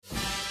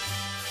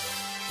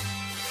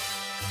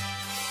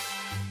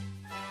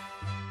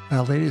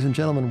Ladies and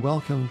gentlemen,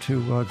 welcome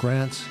to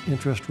Grant's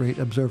Interest Rate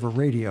Observer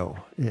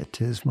Radio. It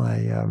is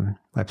my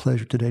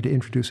pleasure today to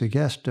introduce a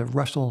guest,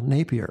 Russell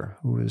Napier,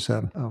 who is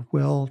a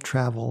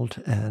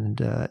well-traveled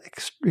and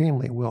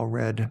extremely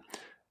well-read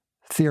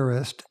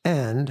theorist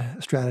and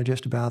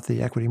strategist about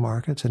the equity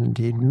markets, and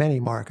indeed many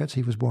markets.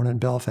 He was born in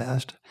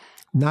Belfast,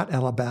 not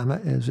Alabama,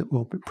 as it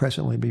will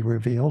presently be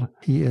revealed.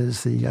 He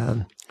is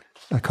the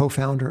a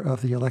co-founder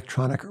of the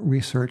Electronic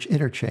Research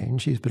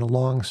Interchange. He's been a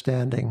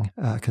long-standing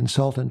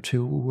consultant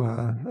to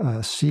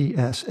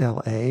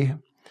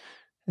CSLA,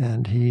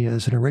 and he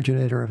is an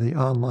originator of the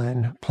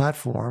online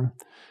platform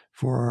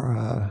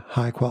for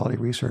high-quality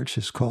research.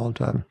 It's called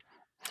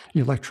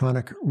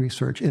Electronic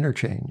Research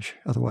Interchange,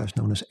 otherwise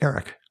known as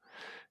ERIC.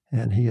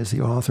 And he is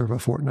the author of a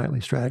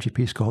fortnightly strategy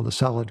piece called The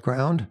Solid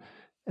Ground,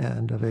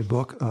 and of a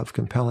book of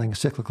compelling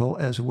cyclical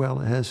as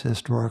well as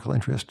historical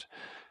interest.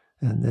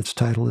 And its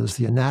title is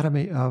The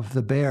Anatomy of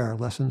the Bear,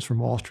 Lessons from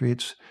Wall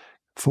Street's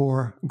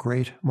Four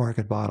Great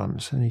Market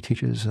Bottoms. And he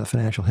teaches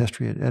financial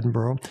history at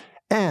Edinburgh.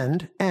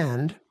 And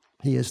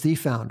he is the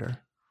founder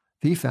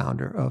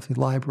of the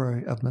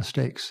Library of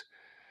Mistakes.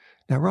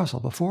 Now,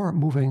 Russell, before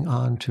moving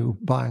on to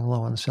buying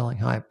low and selling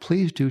high,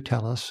 please do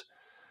tell us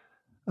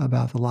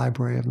about the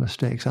Library of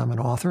Mistakes. I'm an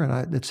author,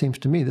 and it seems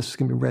to me this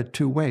can be read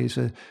two ways.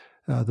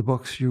 The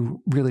books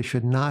you really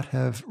should not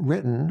have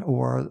written,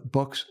 or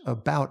books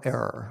about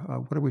error.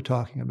 What are we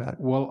talking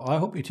about? Well, I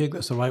hope you take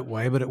this the right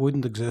way, but it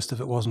wouldn't exist if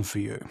it wasn't for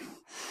you.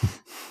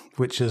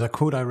 Which is a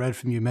quote I read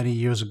from you many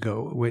years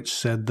ago, which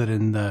said that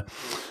and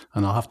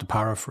I'll have to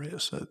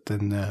paraphrase it,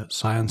 in the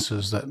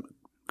sciences that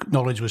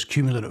knowledge was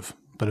cumulative,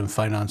 but in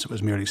finance it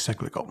was merely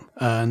cyclical.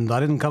 And I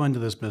didn't come into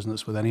this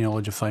business with any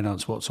knowledge of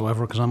finance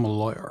whatsoever because I'm a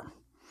lawyer.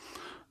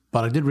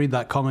 But I did read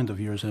that comment of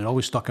yours, and it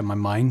always stuck in my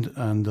mind.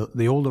 And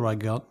the older I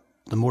got,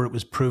 the more it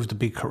was proved to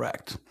be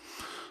correct.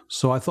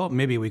 So I thought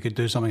maybe we could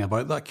do something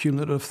about that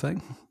cumulative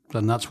thing.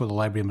 And that's where the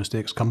Library of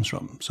Mistakes comes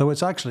from. So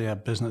it's actually a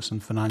business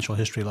and financial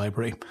history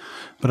library.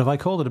 But if I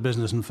called it a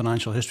business and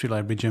financial history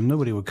library, Jim,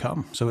 nobody would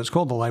come. So it's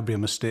called the Library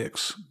of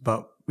Mistakes.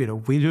 But,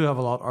 we do have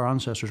a lot. Our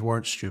ancestors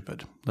weren't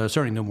stupid. They're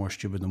certainly no more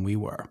stupid than we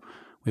were.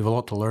 We have a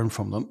lot to learn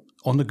from them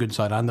on the good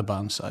side and the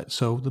bad side.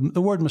 So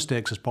the word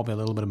mistakes is probably a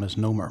little bit of a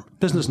misnomer.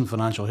 Business and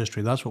financial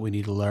history, that's what we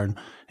need to learn.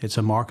 It's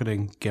a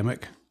marketing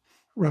gimmick.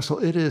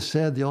 Russell, it is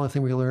said the only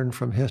thing we learn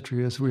from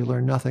history is we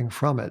learn nothing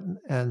from it.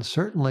 And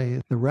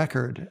certainly the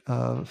record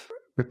of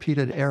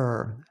repeated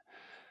error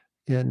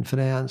in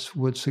finance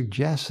would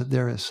suggest that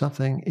there is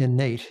something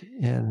innate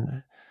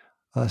in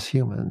us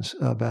humans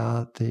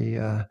about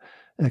the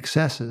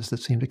excesses that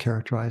seem to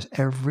characterize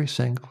every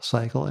single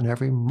cycle and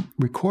every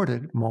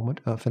recorded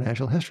moment of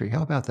financial history.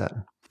 How about that?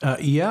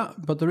 Yeah,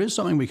 but there is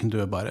something we can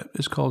do about it.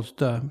 It's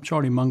called,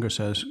 Charlie Munger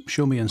says,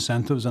 show me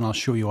incentives and I'll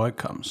show you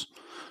outcomes.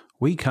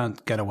 We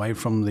can't get away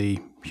from the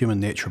human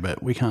nature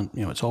bit. We can't,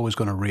 it's always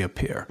going to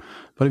reappear.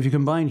 But if you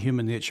combine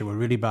human nature with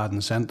really bad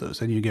incentives,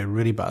 then you get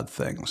really bad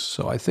things.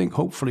 So I think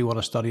hopefully what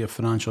a study of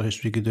financial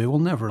history could do will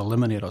never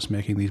eliminate us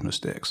making these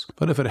mistakes.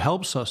 But if it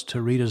helps us to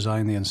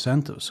redesign the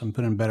incentives and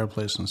put in better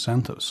place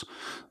incentives,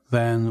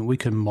 then we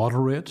can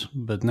moderate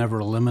but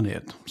never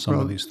eliminate some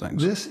of these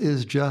things. This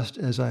is just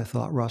as I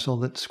thought, Russell,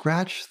 that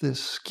scratch the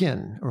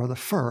skin or the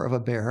fur of a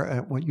bear,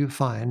 and what you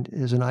find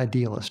is an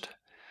idealist.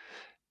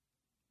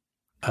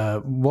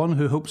 One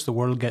who hopes the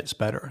world gets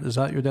better. Is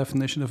that your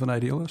definition of an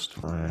idealist?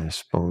 I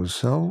suppose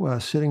so.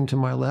 Sitting to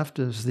my left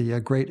is the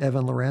great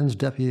Evan Lorenz,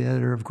 deputy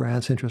editor of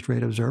Grant's Interest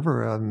Rate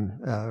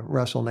Observer.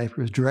 Russell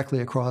Napier is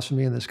directly across from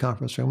me in this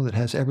conference room that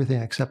has everything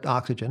except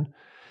oxygen.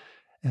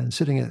 And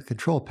sitting at the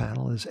control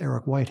panel is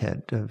Eric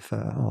Whitehead,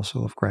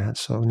 also of Grant.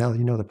 So now that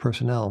you know the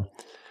personnel.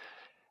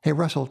 Hey,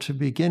 Russell, to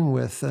begin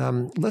with,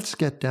 let's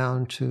get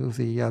down to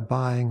the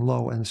buying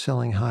low and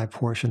selling high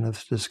portion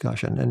of the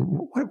discussion.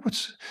 And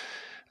what's...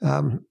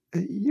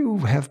 you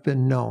have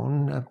been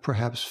known,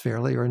 perhaps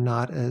fairly or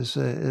not, as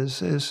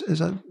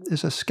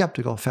a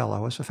skeptical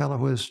fellow, as a fellow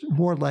who is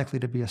more likely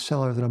to be a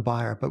seller than a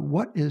buyer. But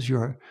what is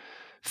your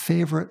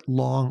favorite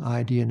long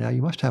idea now?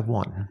 You must have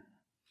one.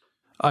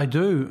 I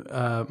do.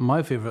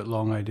 My favorite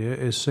long idea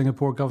is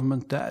Singapore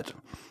government debt.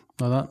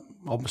 Now that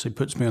obviously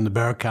puts me on the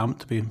bear camp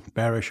to be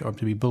bearish or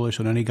to be bullish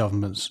on any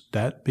government's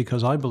debt,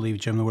 because I believe,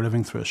 Jim, that we're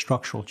living through a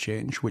structural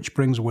change which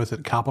brings with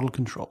it capital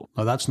control.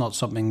 Now, that's not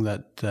something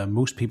that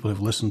most people who've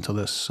listened to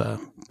this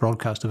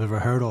broadcast have ever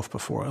heard of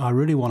before. I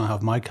really want to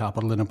have my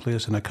capital in a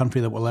place in a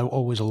country that will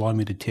always allow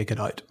me to take it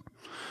out.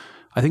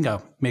 I think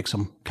I'll make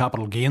some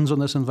capital gains on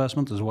this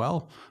investment as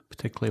well,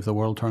 particularly if the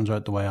world turns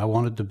out the way I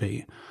want it to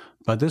be.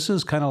 But this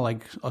is kind of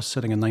like us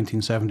sitting in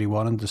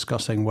 1971 and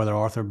discussing whether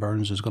Arthur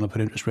Burns is going to put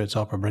interest rates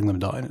up or bring them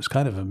down. It's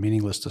kind of a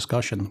meaningless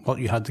discussion. What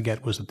you had to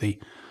get was that the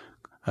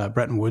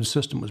Bretton Woods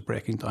system was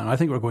breaking down. I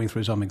think we're going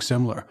through something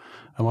similar.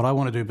 And what I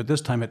want to do, but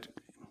this time it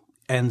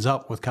ends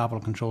up with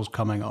capital controls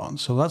coming on.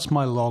 So that's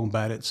my long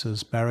bet. It's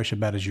as bearish a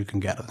bet as you can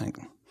get, I think.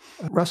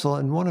 Russell,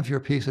 in one of your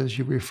pieces,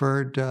 you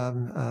referred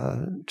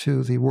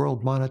to the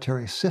world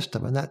monetary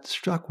system, and that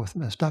stuck with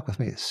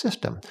me.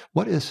 System.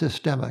 What is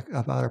systemic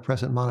about our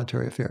present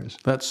monetary affairs?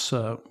 That's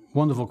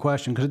wonderful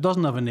question, because it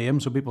doesn't have a name,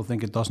 so people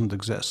think it doesn't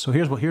exist. So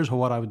here's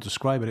what I would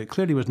describe it. It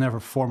clearly was never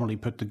formally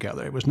put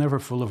together. It was never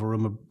full of a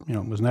room of,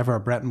 it was never a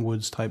Bretton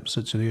Woods type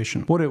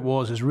situation. What it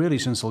was is really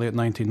since the late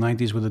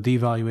 1990s, with the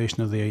devaluation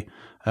of the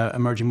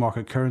emerging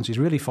market currencies,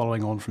 really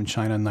following on from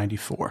China in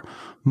 94,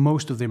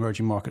 most of the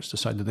emerging markets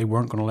decided they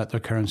weren't going to let their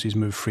currencies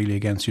move freely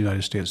against the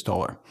United States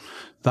dollar.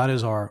 That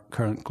is our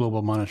current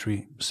global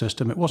monetary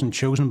system. It wasn't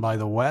chosen by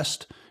the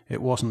West.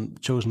 It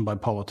wasn't chosen by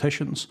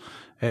politicians.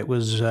 It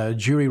was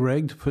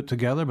jury-rigged, put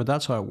together, but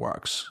that's how it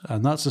works.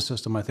 And that's the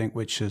system, I think,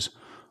 which is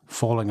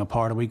falling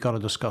apart. And we've got to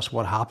discuss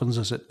what happens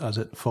as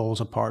it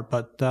falls apart.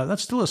 But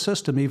that's still a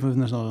system, even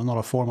if it's not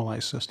a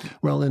formalized system.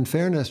 Well, in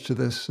fairness to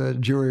this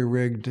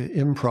jury-rigged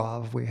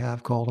improv we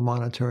have called a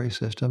monetary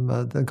system,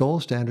 the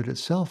gold standard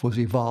itself was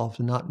evolved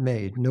and not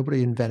made.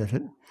 Nobody invented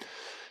it.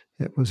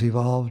 It was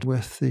evolved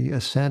with the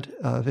assent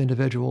of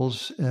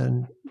individuals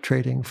and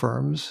trading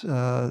firms.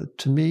 To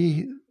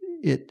me,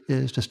 it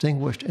is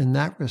distinguished in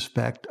that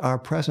respect. Our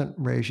present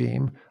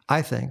regime,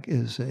 I think,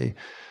 is a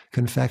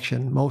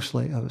confection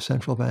mostly of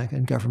central bank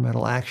and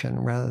governmental action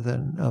rather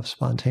than of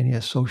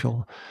spontaneous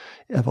social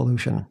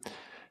evolution.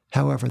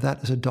 However,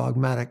 that is a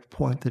dogmatic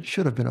point that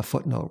should have been a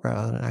footnote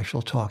rather than an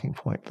actual talking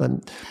point.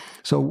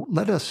 So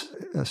let us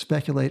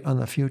speculate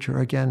on the future,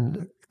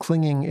 again,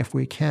 clinging, if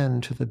we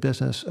can, to the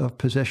business of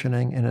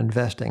positioning and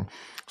investing.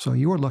 So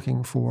you are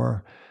looking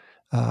for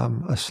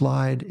a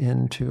slide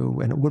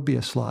into, and it would be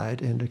a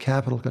slide into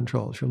capital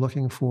controls. You're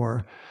looking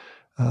for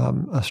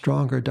a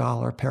stronger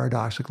dollar,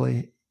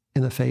 paradoxically,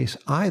 in the face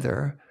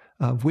either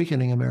of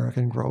weakening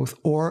American growth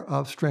or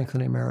of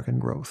strengthening American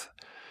growth.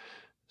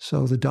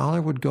 So the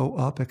dollar would go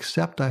up,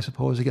 except, I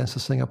suppose, against the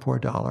Singapore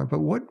dollar. But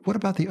what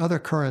about the other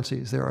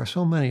currencies? There are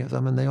so many of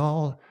them, and they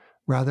all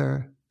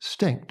rather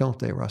stink, don't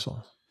they,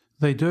 Russell?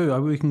 They do.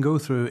 We can go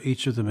through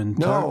each of them in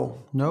turn.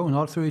 No,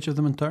 not through each of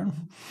them in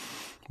turn.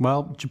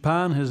 Well,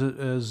 Japan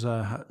has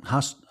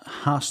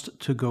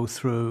to go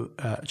through.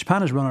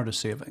 Japan has run out of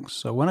savings.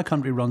 So when a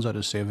country runs out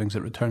of savings,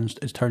 it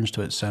turns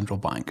to its central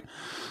bank.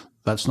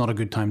 That's not a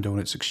good time to own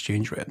its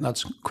exchange rate.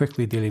 That's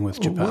quickly dealing with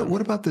Japan.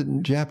 What about the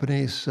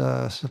Japanese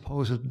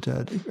supposed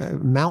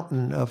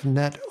mountain of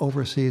net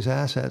overseas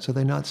assets? Are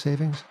they not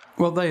savings?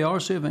 Well, they are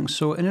savings.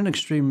 So in an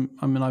extreme,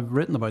 I've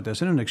written about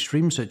this, in an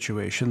extreme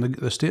situation,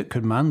 the state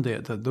could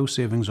mandate that those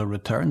savings are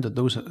returned, that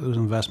those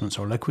investments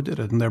are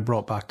liquidated, and they're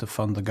brought back to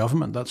fund the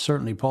government. That's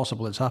certainly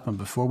possible. It's happened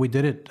before. We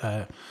did it.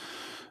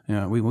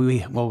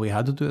 We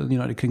had to do it in the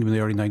United Kingdom in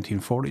the early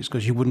 1940s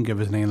because you wouldn't give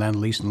us any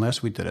Lend-Lease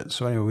unless we did it.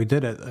 So anyway, we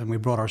did it, and we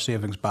brought our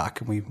savings back,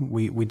 and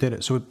we did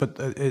it. So,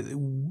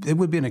 it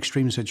would be an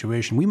extreme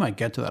situation. We might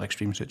get to that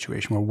extreme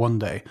situation where one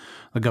day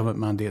the government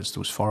mandates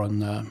those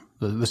foreign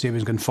the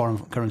savings in foreign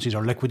currencies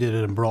are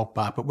liquidated and brought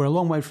back. But we're a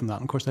long way from that.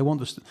 And of course, they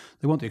want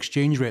the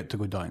exchange rate to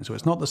go down. So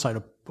it's not the sort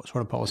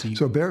of policy.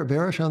 So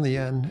bearish on the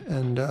yen,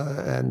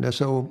 and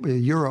so the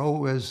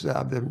euro is there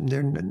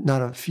are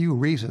not a few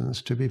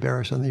reasons to be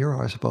bearish on the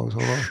euro, I suppose.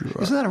 Although,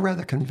 sure. Isn't that a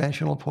rather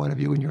conventional point of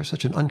view? And you're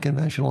such an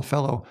unconventional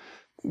fellow.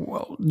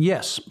 Well,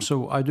 yes.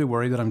 So I do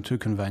worry that I'm too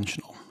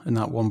conventional in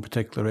that one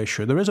particular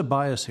issue. There is a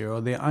bias here.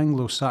 The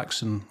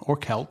Anglo-Saxon or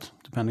Celt,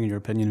 depending on your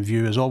opinion,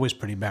 view is always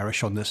pretty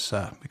bearish on this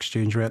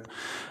exchange rate.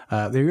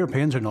 The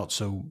Europeans are not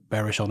so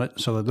bearish on it.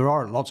 So there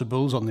are lots of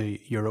bulls on the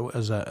euro,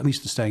 as at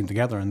least staying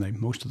together, and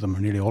most of them, or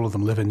nearly all of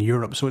them, live in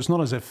Europe. So it's not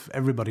as if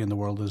everybody in the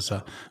world is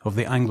of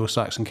the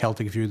Anglo-Saxon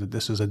Celtic view that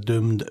this is a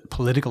doomed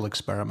political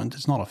experiment.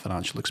 It's not a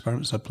financial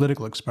experiment. It's a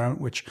political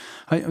experiment, which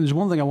there's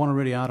one thing I want to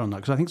really add on that,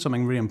 because I think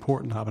something really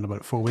important happened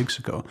about 4 weeks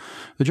ago.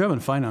 The German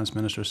finance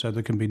minister said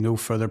there can be no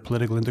further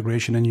political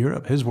integration in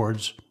Europe. His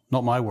words,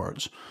 not my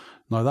words.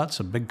 Now, that's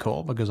a big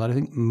call, because I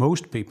think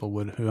most people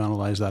who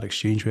analyse that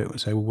exchange rate would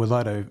say, well,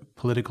 without a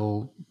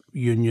political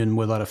union,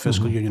 without a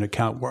fiscal union, it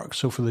can't work.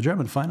 So for the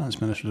German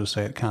finance minister to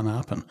say it can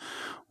happen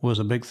was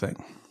a big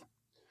thing.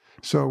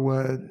 So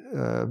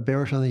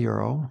bearish on the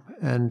euro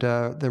and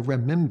the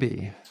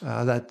renminbi,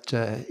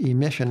 that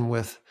emission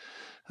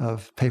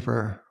of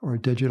paper or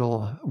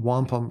digital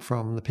wampum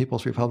from the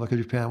People's Republic of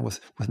Japan with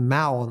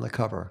Mao on the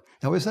cover.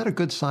 Now, is that a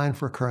good sign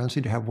for a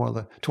currency to have one of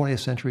the 20th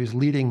century's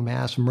leading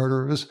mass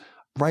murderers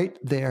right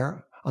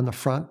there on the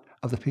front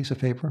of the piece of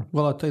paper?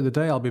 Well, I'll tell you, the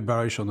day I'll be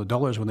bearish on the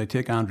dollars when they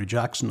take Andrew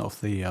Jackson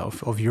off the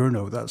of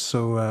Euro. That's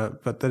so.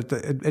 But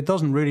it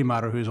doesn't really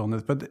matter who's on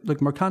this. But look,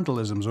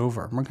 mercantilism's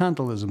over.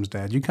 Mercantilism's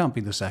dead. You can't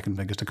be the second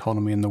biggest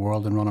economy in the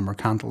world and run a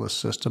mercantilist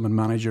system and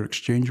manage your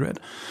exchange rate.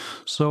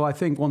 So I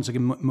think once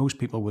again, most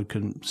people would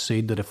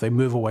concede that if they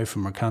move away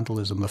from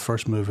mercantilism, the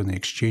first move in the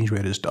exchange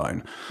rate is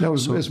down. Now,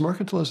 is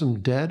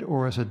mercantilism dead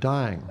or is it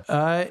dying?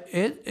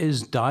 It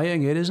is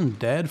dying. It isn't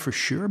dead for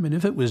sure. I mean,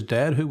 if it was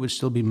dead, who would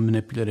still be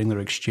manipulating their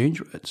exchange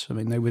rates? I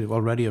mean, they would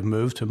already have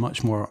moved to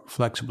much more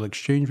flexible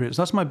exchange rates.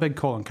 That's my big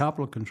call on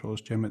capital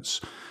controls, Jim.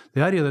 It's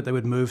the idea that they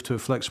would move to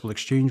flexible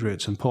exchange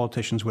rates and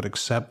politicians would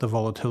accept the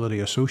volatility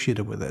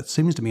associated with it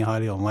seems to me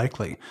highly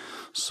unlikely.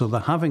 So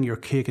that having your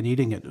cake and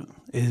eating it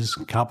is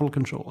capital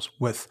controls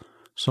with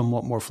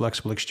somewhat more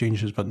flexible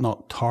exchanges, but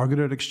not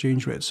targeted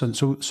exchange rates. And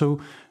so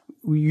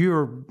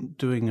you're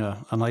doing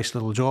a nice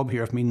little job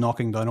here of me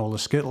knocking down all the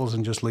skittles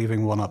and just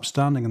leaving one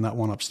upstanding, and that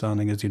one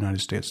upstanding is the United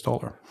States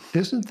dollar.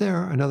 Isn't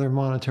there another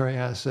monetary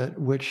asset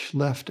which,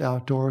 left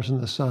outdoors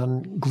in the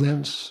sun,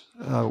 glints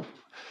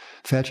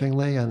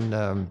fetchingly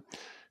and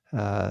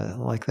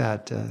like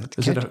that?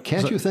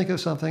 Can't you think of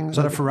something? Is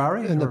that a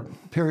Ferrari? In the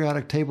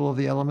periodic table of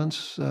the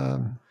elements?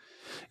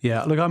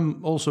 Yeah, look,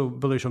 I'm also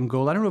bullish on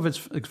gold. I don't know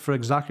if it's for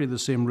exactly the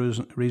same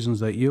reasons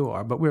that you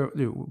are, but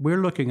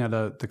we're looking at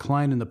a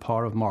decline in the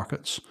power of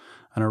markets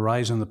and a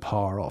rise in the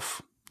power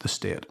of the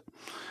state.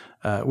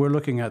 We're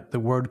looking at the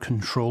word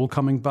control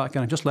coming back.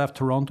 And I just left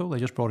Toronto. They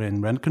just brought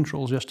in rent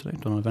controls yesterday.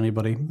 Don't know if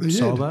anybody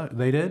saw that.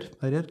 They did,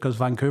 because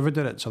Vancouver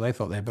did it, so they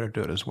thought they better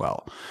do it as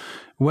well.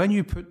 When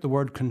you put the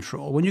word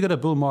control, when you get a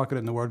bull market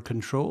in the word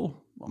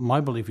control,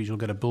 my belief is you'll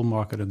get a bull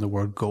market in the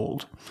word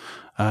gold.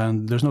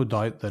 And there's no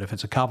doubt that if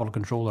it's a capital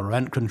control or a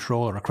rent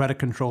control or a credit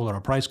control or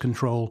a price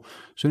control,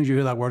 as soon as you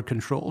hear that word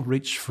control,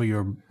 reach for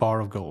your bar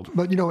of gold.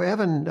 But,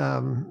 Evan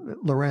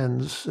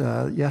Lorenz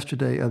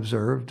yesterday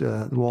observed,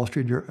 the Wall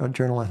Street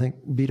Journal, I think,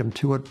 beat him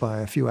to it by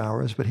a few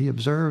hours, but he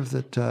observed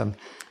that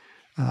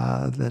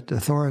that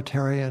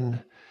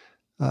authoritarian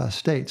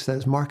states, that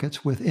is,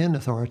 markets within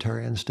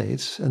authoritarian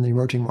states and the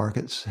emerging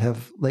markets,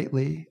 have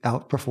lately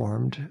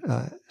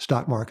outperformed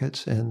stock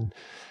markets in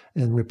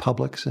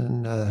republics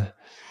and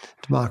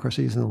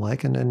democracies and the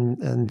like.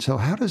 And so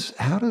how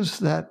does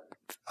that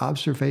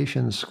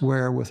observation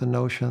square with the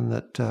notion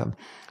that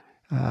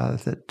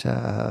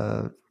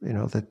that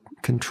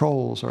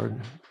controls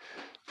are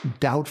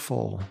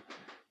doubtful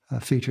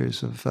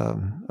features of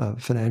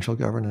financial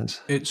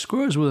governance? It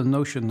squares with the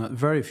notion that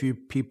very few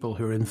people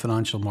who are in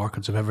financial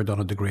markets have ever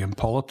done a degree in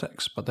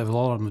politics, but a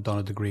lot of them have done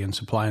a degree in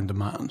supply and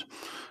demand.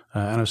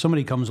 And if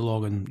somebody comes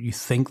along and you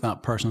think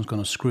that person's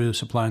going to screw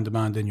supply and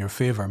demand in your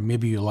favor,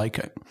 maybe you like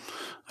it.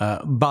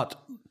 But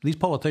these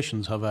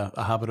politicians have a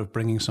habit of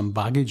bringing some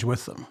baggage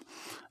with them.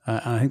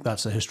 And I think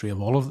that's the history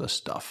of all of this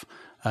stuff.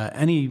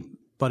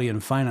 Anybody in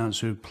finance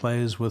who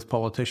plays with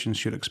politicians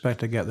should expect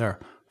to get their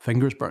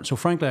fingers burnt. So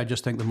frankly, I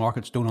just think the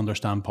markets don't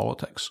understand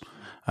politics.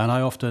 And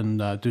I often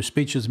do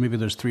speeches, maybe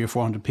there's 300 or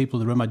 400 people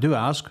in the room. I do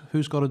ask,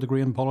 who's got a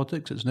degree in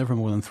politics? It's never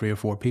more than 3 or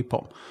 4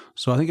 people.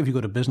 So I think if you go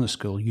to business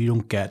school, you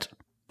don't get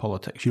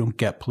politics. You don't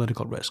get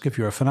political risk. If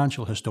you're a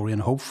financial historian,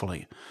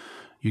 hopefully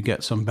you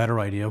get some better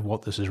idea of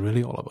what this is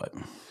really all about.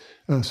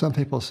 Some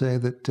people say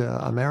that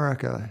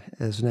America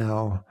is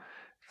now,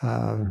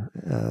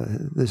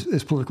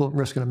 there's political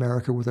risk in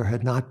America where there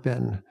had not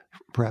been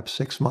perhaps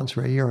 6 months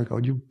or a year ago.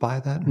 Do you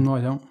buy that? No,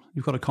 I don't.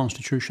 You've got a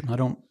constitution. I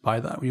don't buy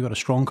that. You've got a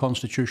strong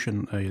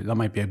constitution. That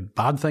might be a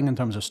bad thing in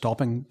terms of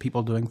stopping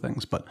people doing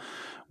things, but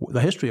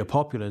the history of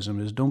populism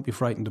is don't be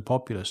frightened of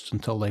populists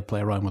until they play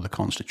around with the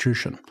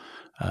constitution.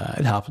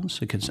 It happens.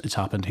 It's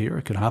happened here.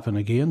 It could happen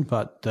again.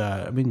 But,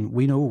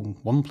 we know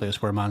one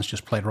place where man's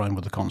just played around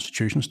with the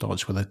constitution,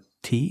 starts with a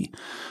T.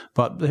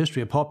 But the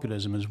history of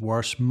populism is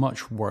worse,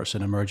 much worse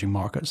in emerging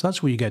markets.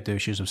 That's where you get the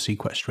issues of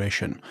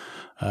sequestration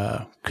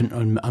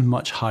and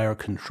much higher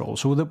control.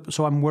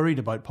 So I'm worried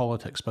about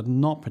politics, but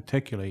not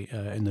particularly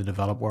in the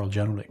developed world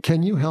generally.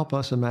 Can you help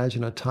us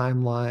imagine a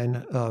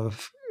timeline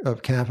of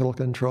capital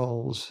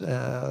controls,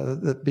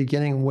 the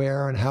beginning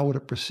where and how would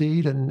it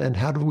proceed, and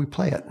how do we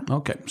play it?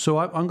 Okay, so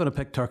I'm going to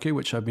pick Turkey,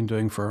 which I've been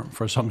doing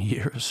for some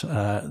years,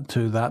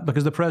 to that,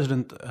 because the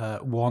president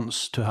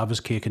wants to have his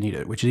cake and eat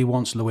it, which is he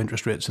wants low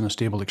interest rates and a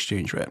stable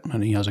exchange rate,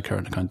 and he has a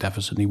current account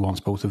deficit, and he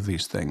wants both of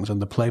these things.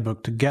 And the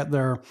playbook to get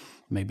there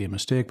may be a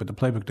mistake, but the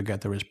playbook to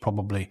get there is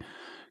probably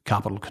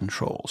capital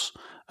controls.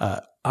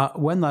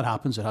 When that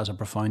happens, it has a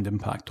profound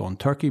impact on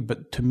Turkey,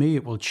 but to me,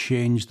 it will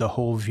change the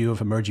whole view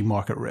of emerging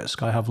market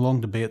risk. I have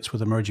long debates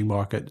with emerging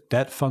market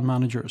debt fund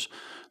managers.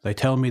 They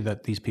tell me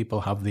that these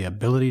people have the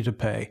ability to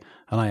pay,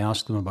 and I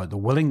ask them about the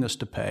willingness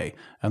to pay,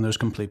 and there's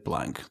complete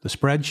blank. The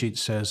spreadsheet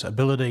says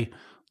ability,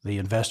 the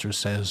investor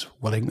says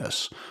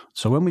willingness.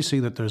 So when we see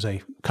that there's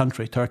a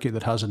country, Turkey,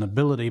 that has an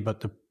ability,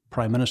 but the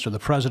Prime Minister, the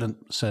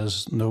President,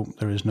 says no,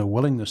 there is no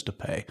willingness to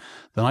pay,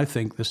 then I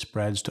think this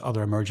spreads to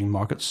other emerging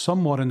markets,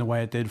 somewhat in the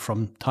way it did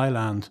from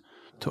Thailand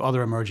to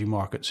other emerging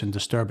markets in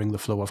disturbing the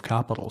flow of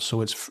capital.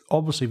 So it's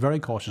obviously very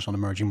cautious on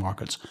emerging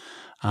markets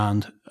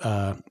and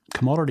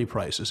commodity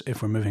prices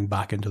if we're moving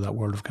back into that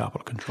world of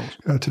capital controls.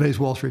 Today's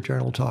Wall Street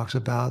Journal talks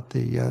about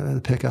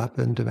the pickup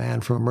in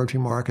demand from emerging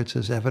markets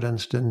as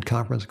evidenced in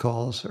conference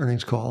calls,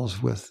 earnings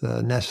calls with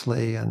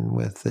Nestle and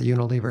with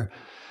Unilever.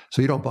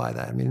 So you don't buy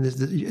that. I mean,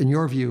 in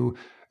your view,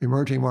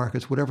 emerging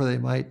markets, whatever they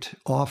might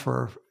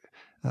offer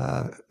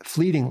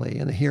fleetingly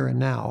in the here and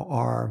now,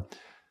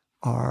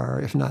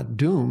 are, if not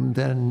doomed,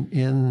 then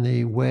in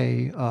the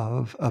way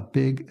of a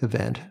big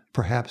event,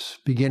 perhaps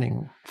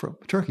beginning for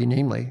Turkey,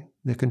 namely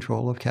the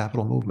control of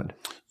capital movement.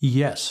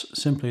 Yes,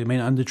 simply.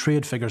 And the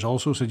trade figures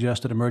also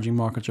suggest that emerging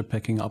markets are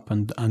picking up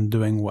and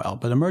doing well.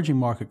 But emerging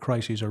market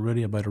crises are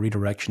really about a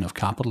redirection of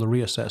capital, a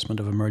reassessment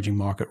of emerging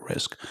market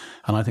risk.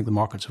 And I think the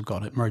markets have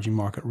got emerging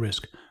market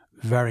risk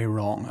very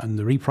wrong. And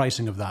the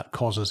repricing of that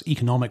causes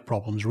economic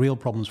problems, real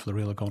problems for the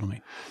real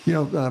economy.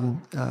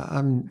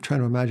 I'm trying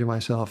to imagine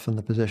myself in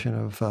the position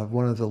of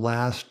one of the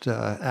last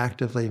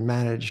actively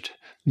managed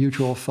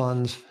mutual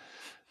funds.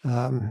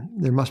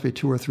 There must be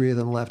 2 or 3 of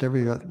them left.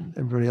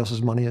 Everybody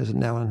else's money is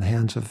now in the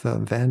hands of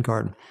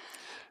Vanguard.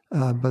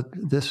 But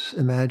this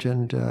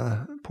imagined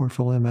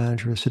portfolio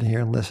manager is sitting here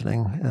and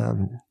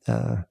listening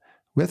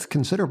with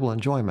considerable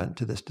enjoyment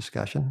to this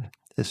discussion,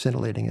 as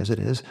scintillating as it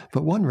is,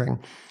 but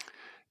wondering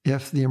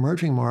if the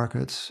emerging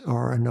markets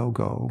are a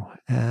no-go,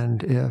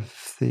 and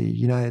if the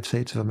United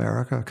States of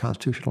America, a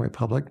constitutional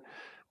republic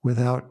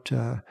without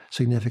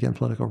significant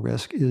political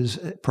risk, is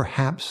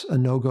perhaps a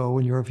no-go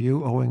in your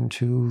view, owing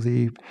to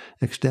the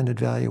extended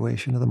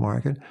valuation of the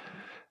market.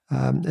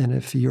 And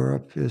if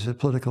Europe is a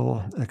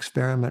political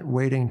experiment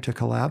waiting to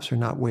collapse or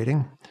not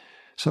waiting.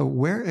 So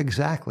where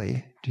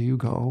exactly do you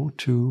go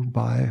to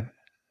buy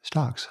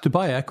stocks? To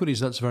buy equities,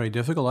 that's very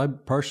difficult. I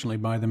personally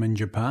buy them in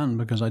Japan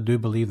because I do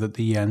believe that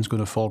the yen's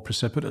going to fall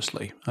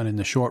precipitously. And in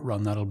the short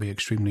run, that'll be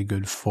extremely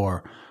good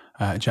for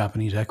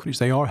Japanese equities.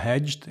 They are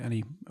hedged.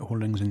 Any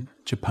holdings in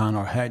Japan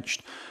are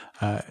hedged.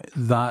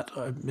 That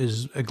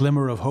is a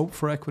glimmer of hope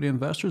for equity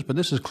investors, but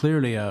this is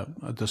clearly a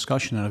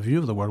discussion and a view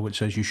of the world which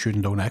says you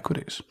shouldn't own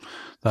equities.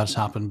 That's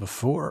happened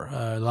before.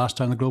 Last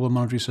time the global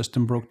monetary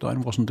system broke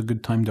down, wasn't a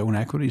good time to own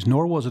equities,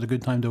 nor was it a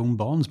good time to own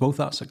bonds. Both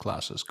asset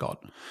classes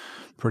got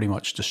pretty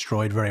much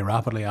destroyed very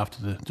rapidly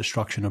after the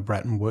destruction of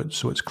Bretton Woods.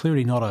 So it's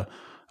clearly not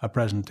a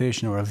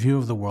presentation or a view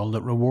of the world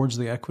that rewards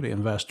the equity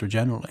investor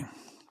generally.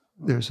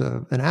 There's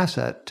an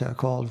asset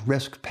called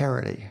risk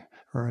parity,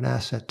 or an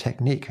asset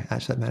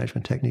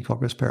management technique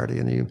called risk parity.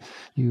 And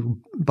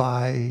you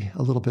buy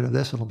a little bit of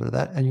this, a little bit of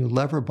that, and you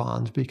lever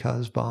bonds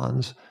because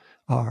bonds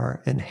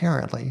are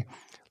inherently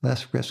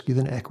less risky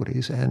than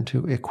equities. And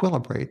to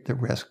equilibrate the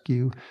risk,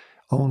 you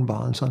own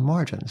bonds on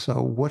margin.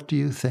 So what do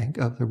you think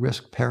of the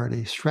risk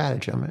parity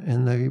stratagem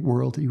in the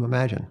world that you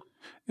imagine?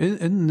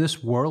 In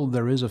this world,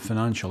 there is a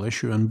financial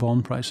issue and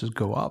bond prices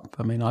go up.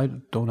 I mean, I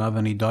don't have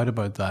any doubt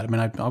about that. I mean,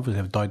 I obviously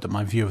have doubt that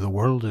my view of the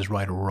world is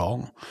right or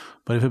wrong.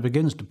 But if it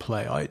begins to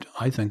play out,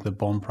 I think that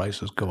bond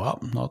prices go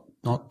up,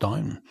 not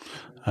down.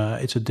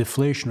 It's a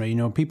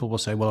deflationary. People will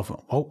say, well, if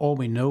all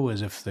we know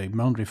is if the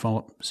monetary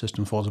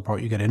system falls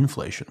apart, you get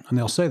inflation. And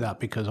they'll say that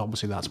because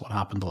obviously that's what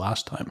happened the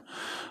last time.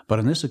 But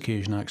on this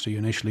occasion, actually, you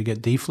initially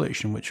get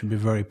deflation, which would be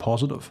very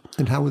positive.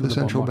 And how would the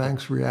central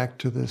banks react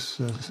to this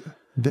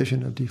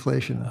vision of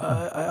deflation?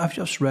 I've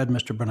just read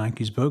Mr.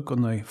 Bernanke's book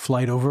on the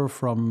flight over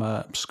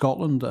from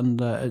Scotland,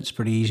 and it's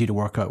pretty easy to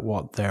work out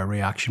what their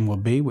reaction will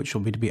be, which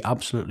will be to be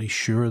absolutely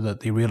sure that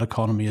the real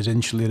economy is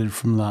insulated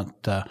from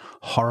that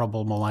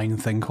horrible, malign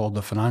thing called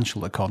the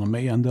financial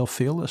economy, and they'll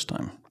fail this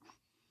time.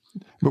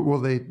 But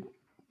will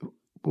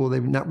they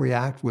not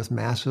react with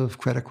massive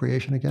credit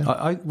creation again?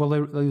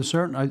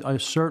 I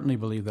certainly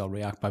believe they'll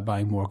react by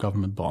buying more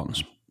government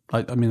bonds.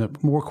 I mean,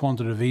 more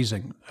quantitative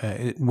easing,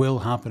 it will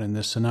happen in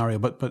this scenario.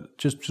 But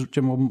just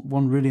Jim,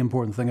 one really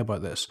important thing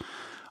about this,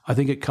 I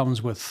think it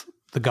comes with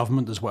the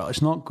government as well.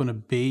 It's not going to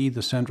be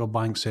the central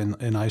banks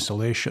in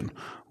isolation.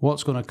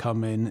 What's going to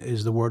come in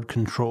is the word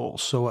control.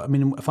 So, I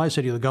mean, if I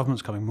say to you the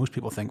government's coming, most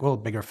people think, well,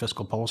 bigger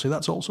fiscal policy,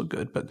 that's also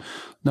good. But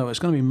no, it's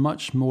going to be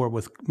much more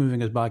with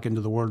moving us back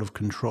into the world of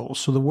control.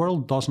 So the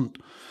world doesn't...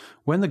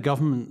 When the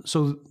government,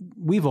 so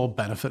we've all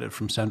benefited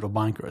from central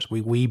bankers,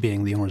 we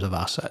being the owners of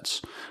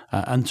assets.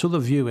 And so the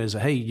view is,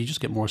 hey, you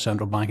just get more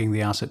central banking,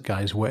 the asset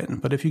guys win.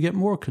 But if you get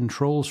more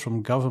controls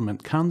from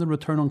government, can the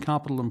return on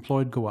capital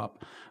employed go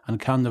up? And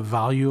can the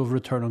value of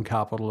return on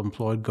capital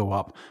employed go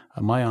up?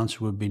 My answer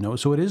would be no.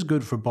 So it is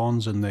good for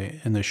bonds in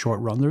the short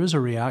run. There is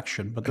a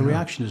reaction, but the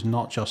reaction is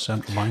not just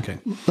central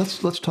banking. Let's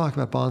talk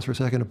about bonds for a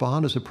second. A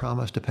bond is a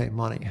promise to pay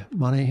money.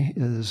 Money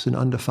is an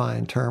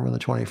undefined term in the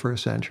 21st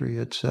century.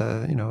 It's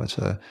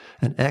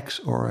an X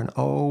or an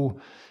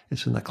O.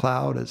 It's in the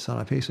cloud. It's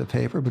on a piece of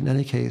paper. But in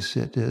any case,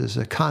 it is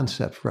a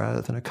concept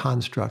rather than a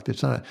construct.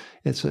 It's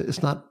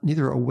not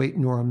neither a weight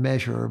nor a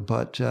measure,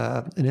 but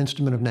an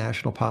instrument of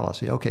national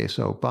policy. Okay,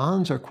 so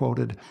bonds are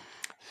quoted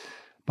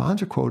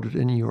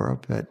in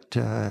Europe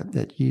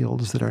at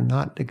yields that are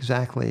not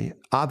exactly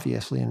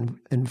obviously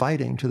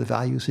inviting to the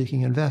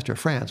value-seeking investor.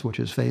 France, which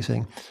is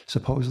facing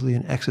supposedly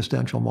an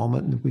existential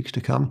moment in the weeks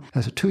to come,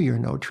 has a 2-year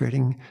note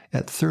trading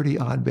at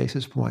 30-odd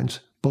basis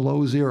points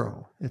below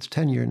zero. Its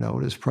 10-year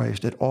note is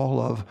priced at all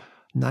of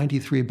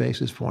 93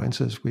 basis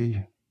points as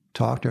we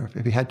talked, or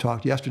if we had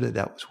talked yesterday,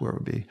 that was where it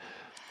would be.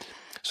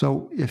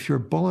 So if you're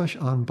bullish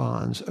on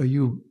bonds, are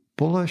you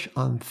bullish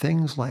on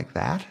things like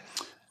that?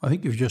 I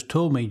think you've just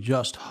told me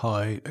just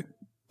how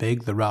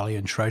big the rally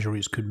in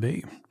treasuries could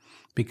be,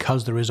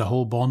 because there is a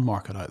whole bond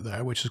market out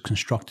there which is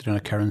constructed in a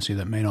currency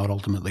that may not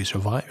ultimately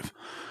survive.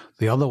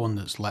 The other one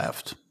that's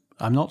left,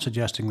 I'm not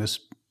suggesting this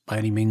by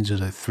any means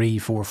is a 3,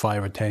 4,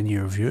 5 or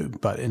 10-year view,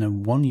 but in a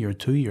 1-year,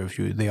 2-year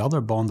view, the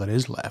other bond that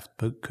is left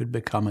could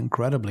become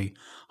incredibly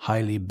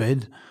highly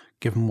bid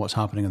given what's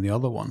happening in the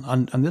other one.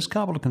 And this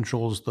capital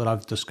controls that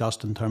I've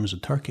discussed in terms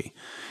of Turkey,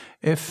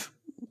 if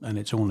and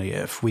it's only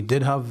if, we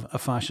did have a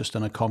fascist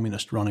and a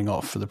communist running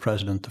off for the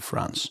president of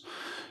France,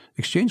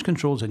 exchange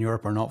controls in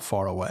Europe are not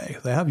far away.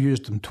 They have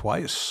used them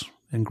twice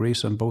in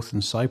Greece and both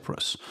in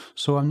Cyprus.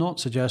 So I'm not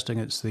suggesting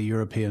it's the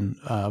European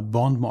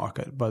bond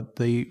market, but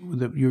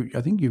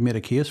I think you've made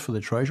a case for the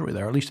Treasury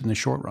there, at least in the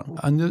short run.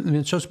 And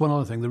it's just one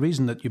other thing. The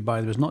reason that you buy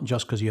them is not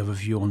just because you have a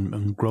view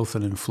on growth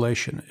and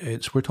inflation.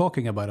 We're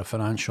talking about a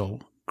financial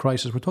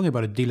crisis. We're talking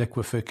about a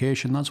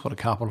deliquification. That's what a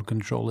capital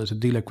control is, a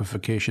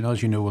deliquification.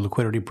 As you know,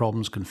 liquidity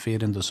problems can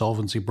fade into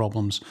solvency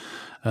problems.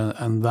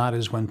 And that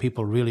is when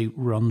people really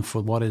run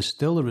for what is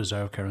still a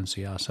reserve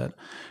currency asset,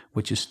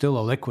 which is still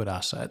a liquid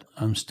asset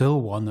and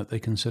still one that they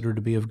consider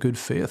to be of good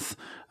faith.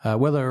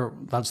 Whether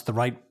that's the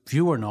right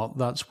view or not,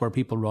 that's where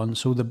people run.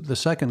 So the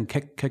second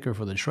kicker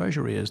for the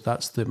Treasury is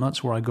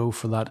that's where I go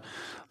for that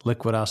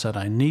liquid asset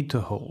I need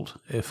to hold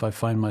if I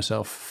find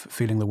myself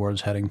feeling the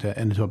world's heading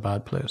into a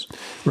bad place.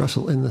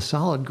 Russell, in The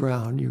Solid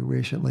Ground, you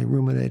recently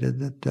ruminated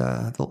that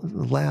the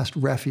last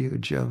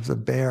refuge of the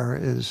bear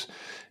is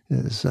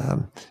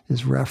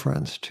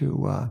reference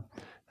to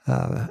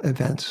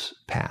events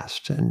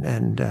past,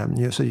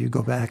 and so you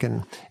go back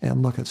and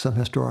look at some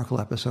historical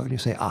episode and you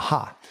say,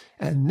 aha,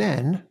 and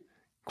then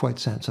quite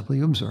sensibly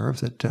you observe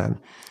that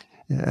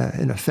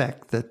in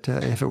effect that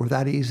if it were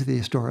that easy, the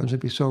historians would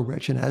be so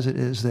rich, and as it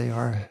is, they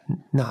are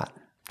not.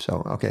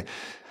 So, okay.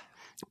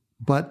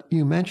 But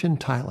you mentioned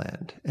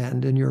Thailand,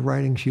 and in your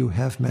writings you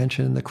have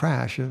mentioned the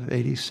crash of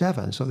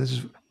 87. So this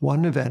is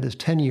one event is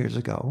 10 years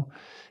ago,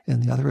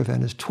 and the other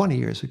event is 20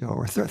 years ago,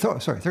 or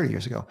 30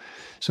 years ago.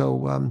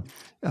 So,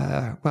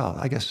 well,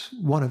 I guess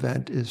one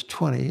event is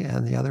 20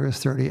 and the other is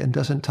 30, and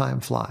doesn't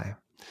time fly?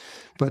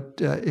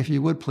 But if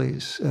you would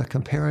please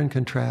compare and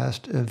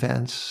contrast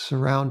events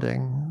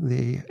surrounding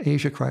the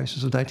Asia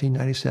crisis of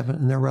 1997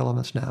 and their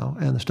relevance now,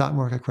 and the stock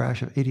market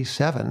crash of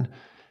 87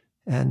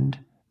 and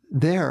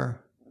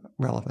their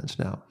relevance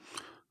now.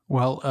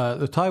 Well,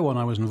 the Taiwan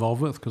I was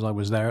involved with because I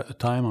was there at the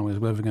time. I was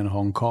living in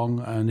Hong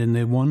Kong. And in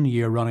the 1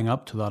 year running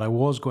up to that, I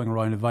was going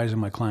around advising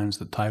my clients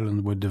that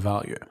Thailand would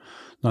devalue.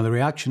 Now, the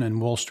reaction in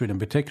Wall Street in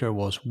particular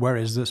was, where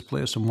is this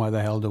place and why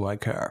the hell do I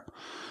care?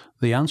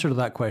 The answer to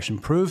that question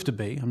proved to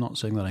be, I'm not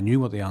saying that I knew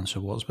what the answer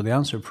was, but the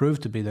answer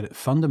proved to be that it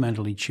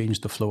fundamentally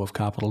changed the flow of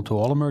capital to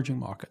all emerging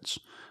markets,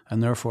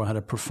 and therefore had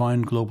a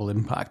profound global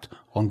impact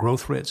on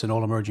growth rates in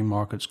all emerging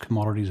markets,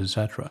 commodities,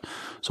 etc.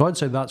 So I'd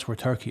say that's where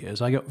Turkey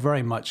is. I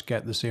very much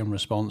get the same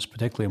response,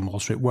 particularly in Wall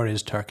Street. Where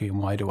is Turkey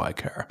and why do I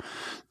care?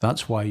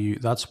 That's what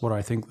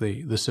I think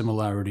the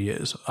similarity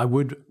is. I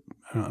would,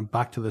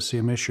 back to the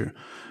same issue,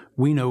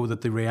 we know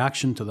that the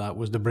reaction to that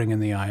was to bring in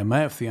the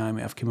IMF. The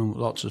IMF came in with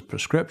lots of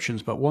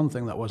prescriptions, but one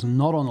thing that was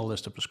not on the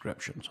list of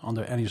prescriptions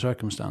under any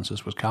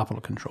circumstances was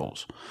capital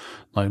controls.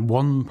 Now,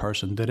 one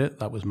person did it.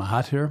 That was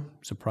Mahathir.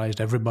 Surprised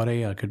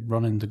everybody. I could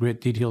run into great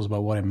details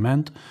about what it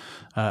meant,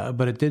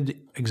 but it did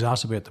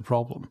exacerbate the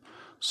problem.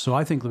 So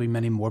I think there'll be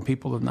many more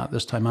people than that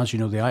this time. As you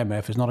know, the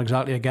IMF is not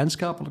exactly against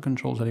capital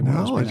controls anymore.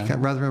 No, it's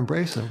rather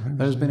embrace them.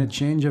 There's been a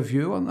change of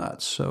view on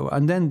that. So,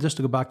 and then just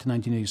to go back to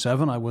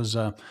 1987, I was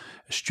a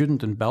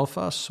student in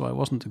Belfast, so I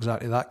wasn't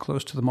exactly that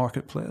close to the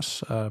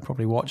marketplace,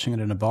 probably watching it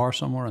in a bar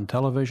somewhere on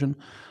television.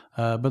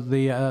 But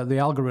the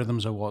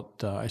algorithms are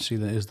what I see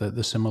that is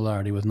the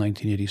similarity with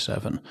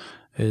 1987,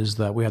 is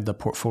that we had the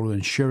portfolio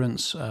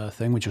insurance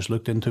thing, which was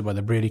looked into by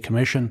the Brady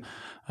Commission.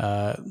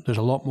 There's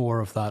a lot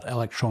more of that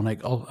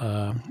electronic,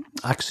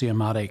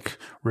 axiomatic,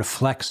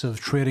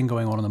 reflexive trading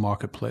going on in the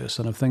marketplace.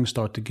 And if things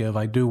start to give,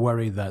 I do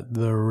worry that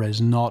there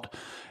is not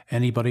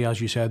anybody, as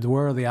you said,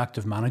 where are the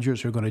active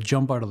managers who are going to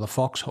jump out of the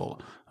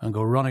foxhole and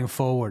go running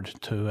forward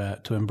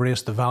to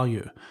embrace the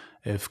value?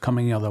 If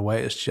coming the other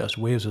way, it's just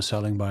waves of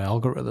selling by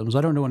algorithms.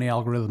 I don't know any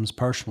algorithms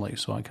personally,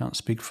 so I can't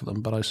speak for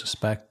them, but I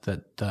suspect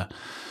that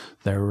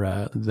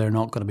they're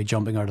not going to be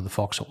jumping out of the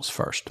foxholes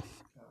first.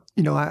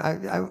 You know,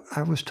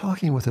 I was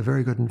talking with a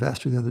very good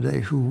investor the other day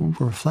who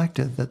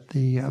reflected that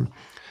the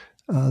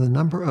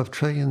number of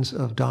trillions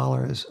of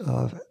dollars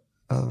of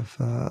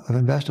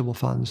investable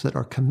funds that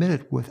are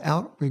committed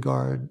without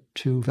regard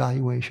to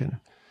valuation.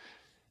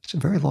 It's a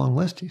very long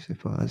list, you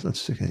suppose. Let's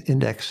see,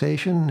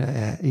 indexation,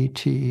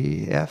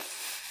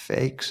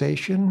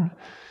 ETF-axation.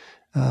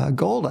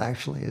 Gold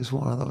actually is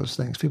one of those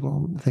things.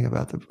 People think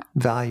about the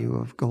value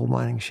of gold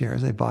mining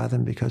shares. They buy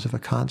them because of a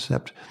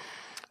concept,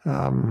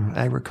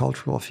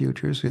 agricultural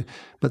futures.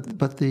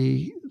 But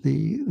the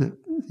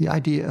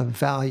idea of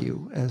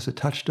value as a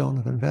touchstone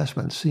of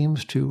investment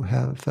seems to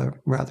have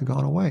rather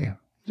gone away.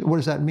 What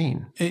does that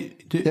mean?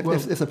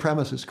 If the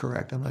premise is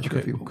correct, I'm not sure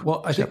if you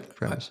accept the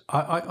premise.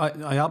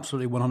 I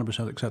absolutely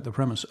 100% accept the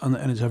premise,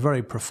 and it's a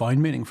very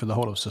profound meaning for the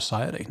whole of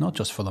society, not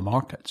just for the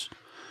markets.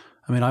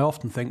 I mean, I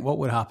often think what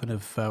would happen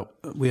if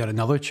we had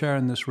another chair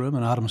in this room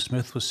and Adam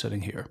Smith was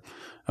sitting here,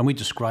 and we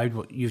described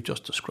what you've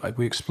just described.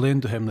 We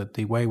explained to him that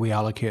the way we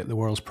allocate the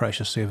world's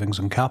precious savings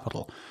and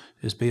capital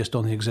is based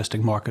on the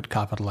existing market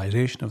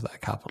capitalization of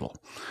that capital.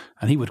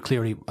 And he would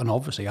clearly and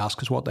obviously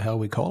ask us what the hell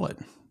we call it.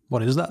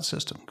 What is that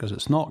system? Because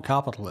it's not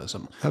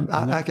capitalism.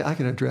 I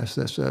can address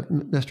this.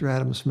 Mr.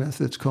 Adam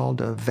Smith, it's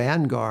called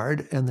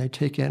Vanguard, and they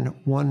take in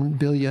 $1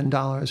 billion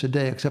a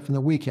day, except on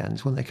the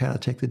weekends when they kind of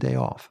take the day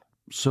off.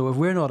 So if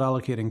we're not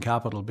allocating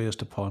capital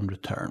based upon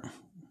return,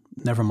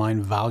 never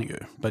mind value,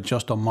 but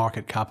just on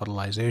market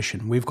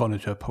capitalization, we've gone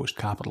into a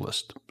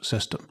post-capitalist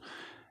system.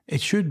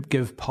 It should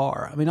give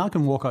power. I mean, I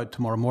can walk out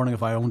tomorrow morning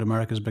if I owned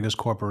America's biggest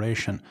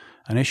corporation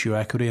and issue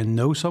equity and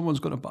know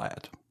someone's going to buy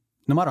it.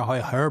 No matter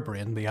how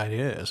harebrained the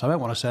idea is. I might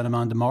want to send a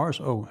man to Mars.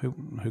 Oh,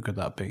 who could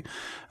that be?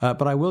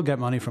 But I will get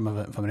money from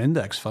an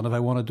index fund if I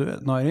want to do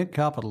it. Now, it ain't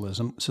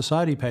capitalism.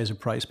 Society pays a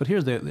price. But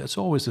it's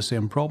always the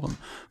same problem.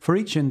 For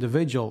each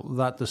individual,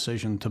 that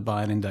decision to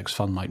buy an index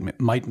fund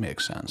might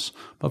make sense.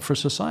 But for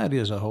society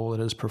as a whole,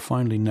 it has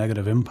profoundly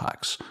negative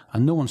impacts.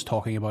 And no one's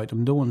talking about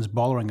them. No one's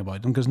bothering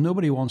about them because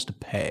nobody wants to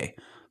pay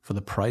for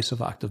the price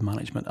of active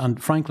management.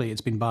 And frankly,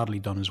 it's been badly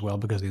done as well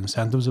because the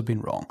incentives have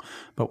been wrong.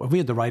 But if we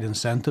had the right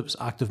incentives,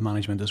 active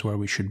management is where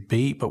we should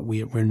be, but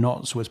we're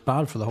not. So it's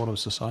bad for the whole of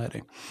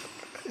society.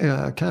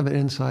 Kind of an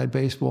inside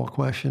baseball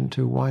question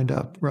to wind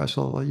up,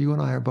 Russell. You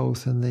and I are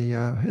both in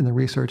the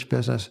research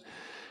business.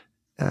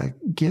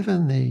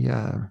 Given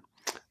the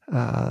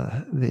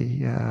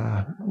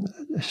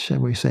shall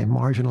we say,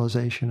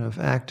 marginalization of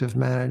active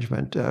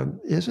management,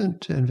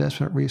 isn't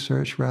investment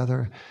research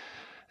rather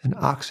an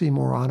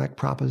oxymoronic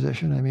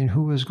proposition? I mean,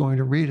 who is going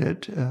to read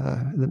it?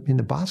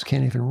 The bots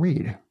can't even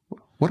read.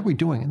 What are we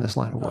doing in this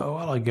line of work?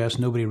 Well, I guess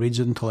nobody reads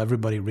it until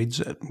everybody reads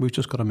it. We've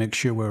just got to make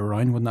sure we're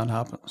around when that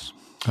happens.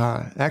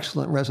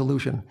 Excellent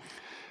resolution.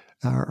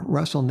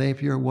 Russell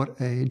Napier, what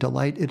a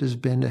delight it has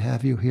been to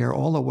have you here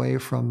all the way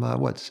from,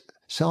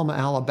 Selma,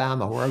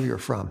 Alabama, wherever you're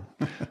from.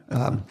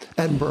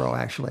 Edinburgh,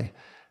 actually.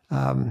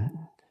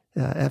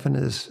 Evan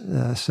has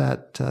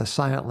sat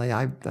silently.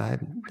 I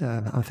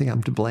think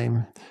I'm to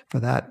blame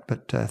for that,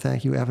 but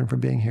thank you, Evan, for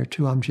being here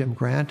too. I'm Jim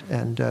Grant,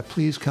 and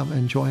please come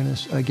and join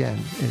us again.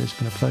 It has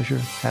been a pleasure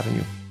having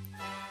you.